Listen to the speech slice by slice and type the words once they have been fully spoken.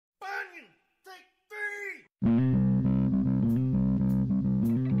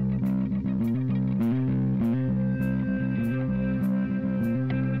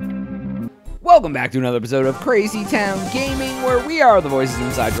Welcome back to another episode of Crazy Town Gaming, where we are the voices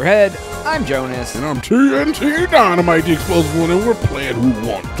inside your head. I'm Jonas. And I'm TNT Dinomight, the explosive one, and we're playing Who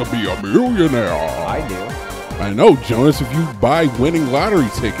Wants to Be a Millionaire. I do. I know, Jonas, if you buy winning lottery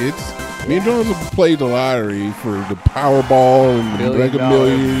tickets, me and Jonas have played the lottery for the Powerball and the Mega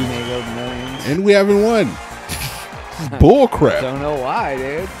Millions, and we haven't won. Bull crap. Don't know why,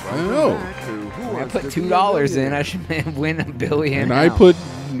 dude. I know. I put $2 in, I should win $1 billion.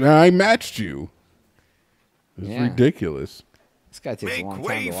 And I matched you. It's ridiculous. This guy takes a long time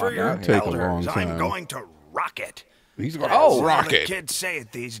way to for walk your out here. Take a long time. I'm going to rock it. He's going That's to rock how the it. kids say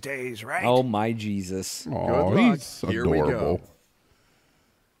it these days, right? Oh my Jesus. Oh, he's adorable.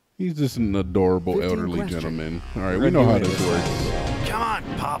 He's just an adorable elderly gentleman. All right, we know how this works. Come on,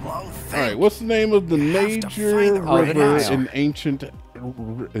 Pablo. All right, what's the name of the major river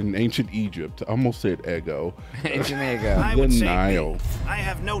in ancient Egypt? I almost said Ego. Ancient Ego. I The would say Nile. B. I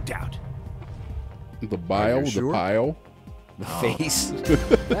have no doubt. The bile, the pile. The face.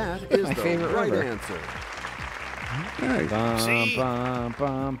 That is My the favorite right river. answer. Okay.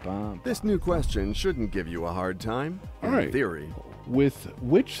 See? This new question shouldn't give you a hard time. All right. In theory. With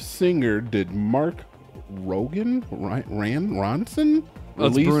which singer did Mark Ronson Oh,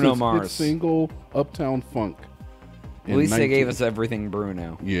 it's release Bruno his Mars. hit single Uptown Funk? At least they gave us everything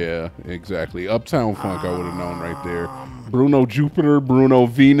Bruno. Yeah, exactly. Uptown Funk, I would have known right there. Bruno Jupiter, Bruno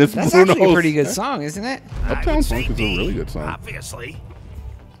Venus. That's Bruno actually a pretty good song, isn't it? Uptown Funk is a really good song. Obviously.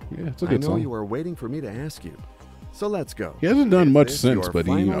 Yeah, it's a I good know song. you are waiting for me to ask you. So let's go. He hasn't done Is much this since, your but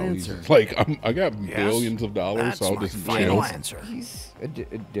he, final he's answer? just like, I got Yes, billions of dollars, That's so I'll my just final chill. answer. He's a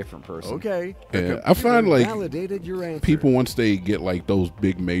different person. Okay. the Yeah, I find, computer like, validated your answer. People, once they get like those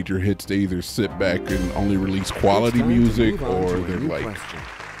big major hits, they either sit back and only release It's quality time to music, move on or to a they're new like, question.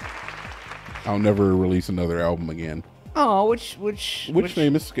 I'll never release another album again. Oh, which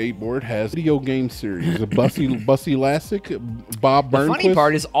famous skateboard has a video game series? A Bussy Lassick, Bob The Burnquist? funny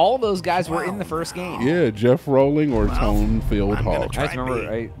part is all those guys were in the first game. Yeah, Jeff Rowling or Tone Field I'm gonna Hawk. try I just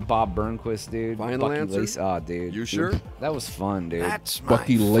remember B. Bob Burnquist, dude. Final Bucky answer? Lace. Oh, dude. You sure? That was fun, dude. That's my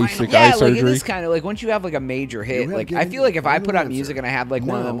Bucky final LASIK answer. Yeah, eye like surgery. it is kind of like once you have like a major hit, have like I given feel like your if I put final out music answer. and I had like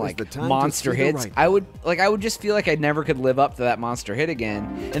one of them Now is like the time to monster see the hits, right I would just feel like I never could live up to that monster hit again,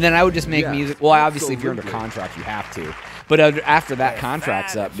 and then I would just make Yeah, music. Well, obviously if you're under absolutely. contract, you have to. But after that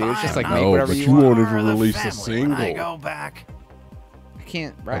contract's up, dude, it's just like make No, whatever but you you want. wanted to Part of the release a family when I single. go back. I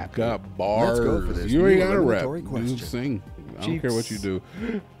can't I've rap. got bars. Let's go for this You ain't new gotta rap. eliminatory question. You sing. I don't Cheeks. care what you do.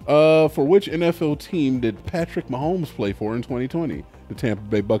 For which NFL team did Patrick Mahomes play for in 2020? The Tampa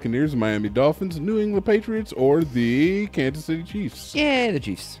Bay Buccaneers, Miami Dolphins, New England Patriots, or the Kansas City Chiefs? Yeah, the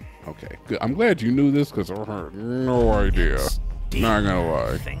Chiefs. Okay, good. I'm glad you knew this because I had no idea. Not gonna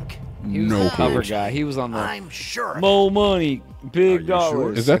lie. Think. He was No the cover clue. guy. He was on the I'm sure. Mo Money, Big Are you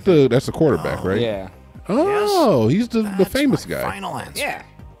dollars. Is that that's the quarterback, right? Yeah. Oh, he's the That's famous my guy. Final answer. Yeah.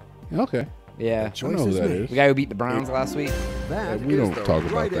 Okay. Yeah. I Choice know who is that made. is. The guy who beat the Browns last week. That We is don't the talk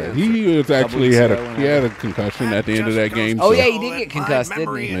about right that. answer. He was actually weeks had ago, he had a concussion at the end of that game. Oh, so- yeah, he did get concussed,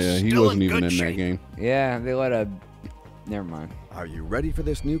 didn't he? Yeah, he wasn't even in that game. Yeah, they let a. Never mind. Are you ready for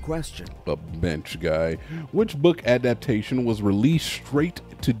this new question? A bench guy. Which book adaptation was released straight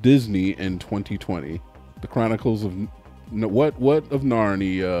to Disney in 2020? The Chronicles of what of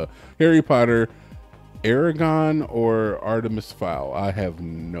Narnia? Harry Potter, Aragon, or Artemis Fowl? I have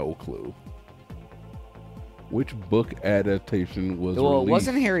no clue. Which book adaptation was Well, it released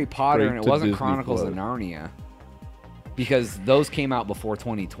wasn't Harry Potter and straight it to wasn't Disney Chronicles of Plus? Narnia. Because those came out before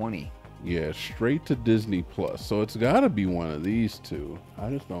 2020. Yeah, straight to Disney Plus. So it's got to be one of these two. I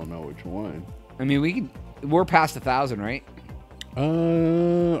just don't know which one. I mean, we're past 1,000, right?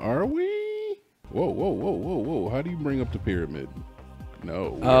 Are we? Whoa. How do you bring up the pyramid?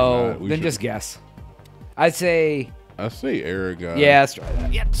 No. we're Oh, not. We then should- just guess. I'd say, I say Aragon. yeah, let's try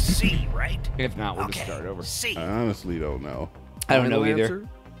that. Yet C, right? If not, we'll just Okay. start over. C. I honestly don't know. I don't know Final either. answer?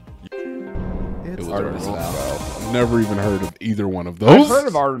 It It's was Artemis Artemis Fowl. Fowl. I've never even heard of either one of those. I've heard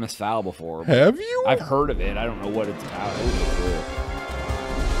of Artemis Fowl before. Have you? I've heard of it. I don't know what it's about. I don't know.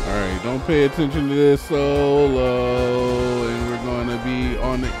 All right, don't pay attention to this solo, and we're gonna be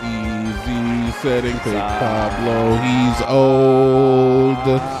on the easy setting. Pick Pablo, he's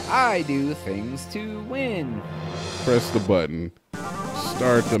old. I do things to win. Press the button.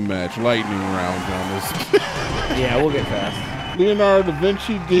 Start the match. Lightning round, Jonas. Yeah, we'll get fast. Leonardo da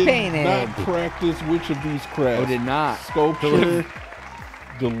Vinci did Painted. not practice which of these crafts? Oh, did not. Sculpture,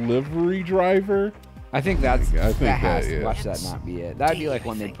 delivery driver, I think that's. I think that has that, to yeah. watch that not be it. That'd be like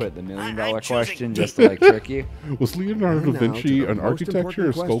when they put the $1 I'm million choosing question just to like trick you. Was Leonardo da And now to Vinci the an most architecture, a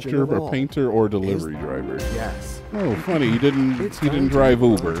important question sculptor, of a all. painter, or a delivery driver? Yes. Oh, funny. He didn't. It's He time didn't to drive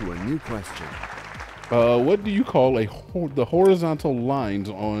move on Uber. to a new question. What do you call the horizontal lines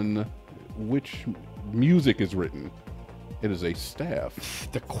on which music is written? It is a staff,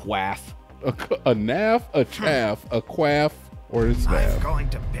 The quaff. a naff, a chaff, a quaff, or a I'm staff. going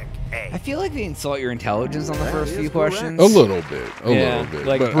to pick I A. feel like they insult your intelligence on the That first is few correct. questions. A little bit, a little bit.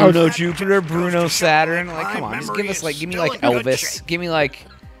 Like but Bruno I- Jupiter, Bruno Saturn. Like, My come on, just memory give us is like, give me still like in good Elvis. shape. Give me like.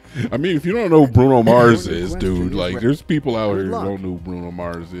 I mean, if you don't know who Bruno Mars Your is, question dude, is like right. there's people out Good here who luck. don't know who Bruno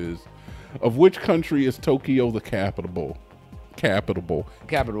Mars is. Of which country is Tokyo the capital? Capital.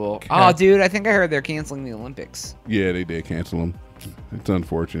 Oh, dude, I think I heard they're canceling the Olympics. Yeah, they did cancel them. It's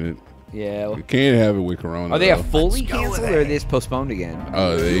unfortunate. Yeah. You can't have it with Corona. Are they though. fully Let's go canceled with or are A. they just postponed again?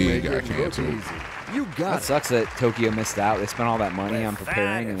 They Make got it look canceled. easy. You That got it. sucks that Tokyo missed out. They spent all that money on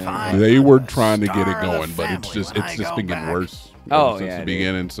preparing and then. They were trying to get it Star of the going, but it's family just when it's I just go been getting back. worse. Oh, since yeah, the dude.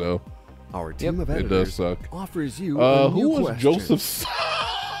 beginning. So Our team of it editors does suck. offers you a Who new was question. Joseph?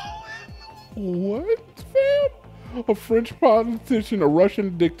 What, fam? A French politician, a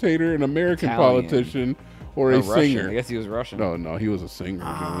Russian dictator, an American Italian. politician, or Oh, a Russian. singer? I guess he was Russian. No, he was a singer.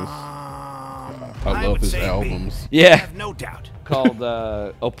 Jonas. I love would his say B. albums. I Yeah. have no doubt. Called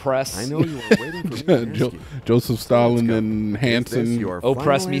Oppress. I know you are waiting for me to ask you. Joseph Stalin go. and Is this Hanson, your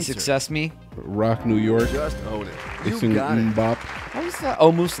Oppress final me, answer? success me. Rock New York. Just own it. They You sing got it. Mbop. What was that?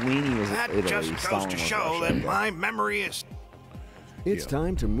 Oh, Mussolini was That Italy. just goes Stalin to was show Russia. that my memory is. It's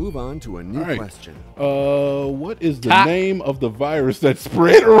time to move on to a new All right. question. What is the Ha. name of the virus that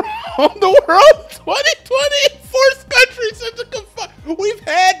spread around the world? 2020, fourth country since the We've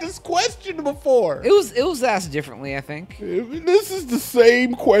had this question before. It was asked differently, I think. This is the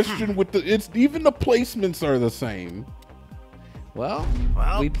same question with even the placements are the same. Well,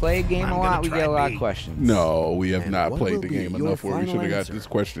 Well, we play a game I'm a gonna lot. We try get a lot B. of questions. No, we have And not what played will the be game your enough where we final should have got answer? this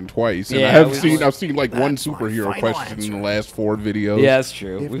question twice. And Yeah, I've seen like one That's my superhero final question in answer. the last 4 videos. Yeah, that's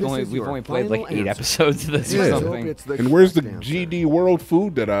true. If We've this only is we've your only played like final 8 answer, episodes of this Yeah. or Let's hope something. it's the And where's the correct answer. GD World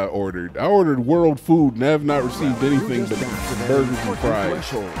Food that I ordered? I ordered World Food and I have not received anything You but just got to that burgers and important fries.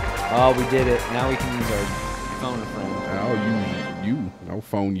 threshold. Oh, we did it. Now we can use our phone a friend. I'll use you. I'll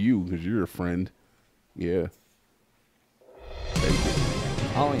phone you because you're a friend. Yeah.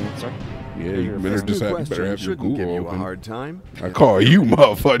 I'll answer. Yeah, you better This just new have, question better have your shouldn't give Google you a open. hard time. I call you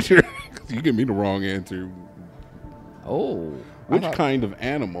motherfucker. You give me the wrong answer. Oh. Which kind of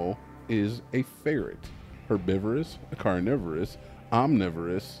animal is a ferret? Herbivorous, carnivorous,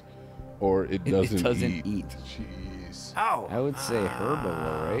 omnivorous, or it doesn't, eat. Jeez. Oh. I would say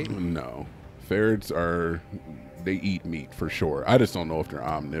herbivore, right? No. Ferrets they eat meat for sure. I just don't know if they're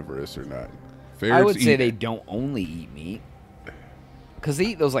omnivorous or not. Ferrets I would say eat- they don't only eat meat. Because they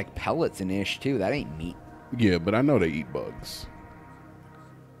eat those like pellets and ish too. That ain't meat. Yeah, but I know they eat bugs.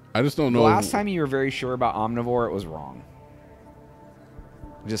 I just don't The know. last time you were very sure about omnivore, it was wrong.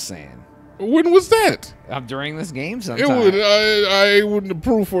 Just saying. When was that? During this game It sometime. would. I wouldn't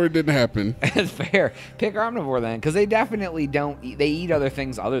approve for it didn't happen. That's fair. Pick omnivore then, because they definitely don't eat. They eat other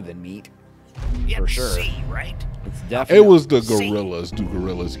things other than meat. Yet For sure. C, right? It's definitely. It was the See. gorillas. Do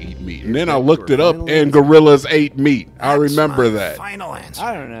gorillas eat meat? And then that I looked your it up, final and answer? gorillas ate meat. I That's remember my that. Final answer.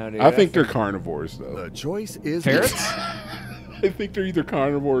 I don't know, dude. I think they're carnivores, though. The choice is ferrets. I think they're either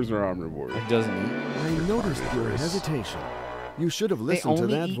carnivores or omnivores. It doesn't eat. I noticed your hesitation. You should have listened to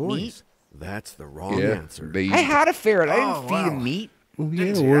only that eat voice. meat? That's the wrong Yeah, answer. they eat. I had a ferret. I Oh, didn't feed wow. him meat. Well, yeah,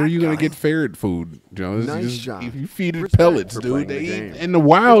 Didn't see where are that you gonna coming. get ferret food, Jonas? Nice You just- shot. If you feed it Respect pellets, for dude, playing they the eat game. in the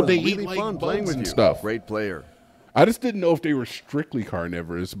wild. They It was eat really like fun playing bugs with and you. stuff. Great player. I just didn't know if they were strictly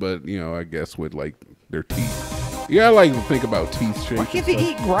carnivorous, but I guess with like their teeth. Yeah, I like to think about teeth shapes. Why can't they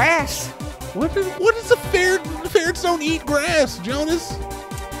eat grass? What is a ferret? Ferrets don't eat grass, Jonas.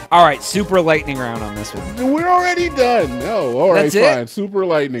 All right, super lightning round on this one. We're already done. No, all right, That's it? fine. Super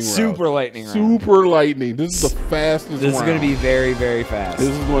lightning round. Super lightning round. Super lightning. This is the fastest This is round. going to be very, very fast. This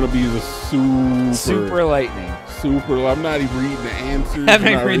is going to be the Super lightning. super. I'm not even reading the answers. I'm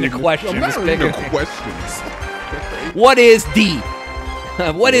not reading the questions. I'm not reading the Pick a- questions. What is D?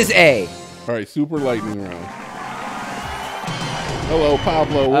 What is A? All right, super lightning round. Hello,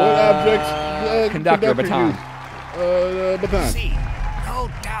 Pablo. What objects? Conductor, baton. used? Baton. C. No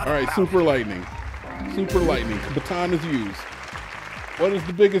doubt All right, about super it. lightning. Super lightning. Baton is used. What is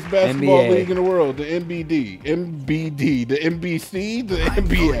the biggest basketball NBA. league in the world? The NBD. MBD. The NBC. The I'm going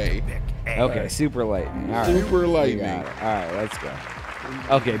to NBA. pick A. Okay, super lightning. All right. Super We lightning. got it. All right, let's go.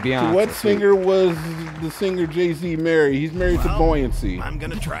 Okay, Beyonce. What singer was the singer Jay-Z married? He's married to Buoyancy. I'm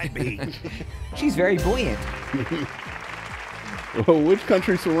gonna try B. She's very buoyant. Which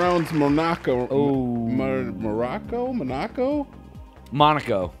country surrounds Monaco? Oh. Morocco? Monaco?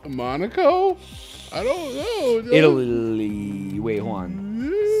 Monaco. Monaco? I don't know. Italy. Wait, hold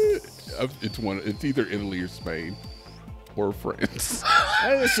on. It's either Italy or Spain or France.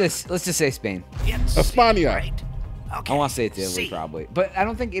 Let's just say Spain. It's España. right. Okay. I want to say it's Italy, C. probably, but I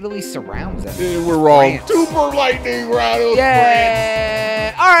don't think Italy surrounds them. We're wrong. France. Super lightning round.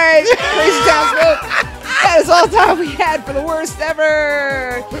 Yeah. All right, Crazy Townsville. That is all the time we had for the worst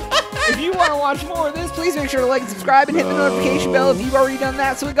ever. If you want to watch more of this, please make sure to like and subscribe and hit the notification bell if you've already done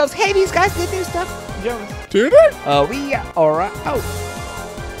that, so it goes, hey, these guys did new stuff. Jonas. Did it? We are out.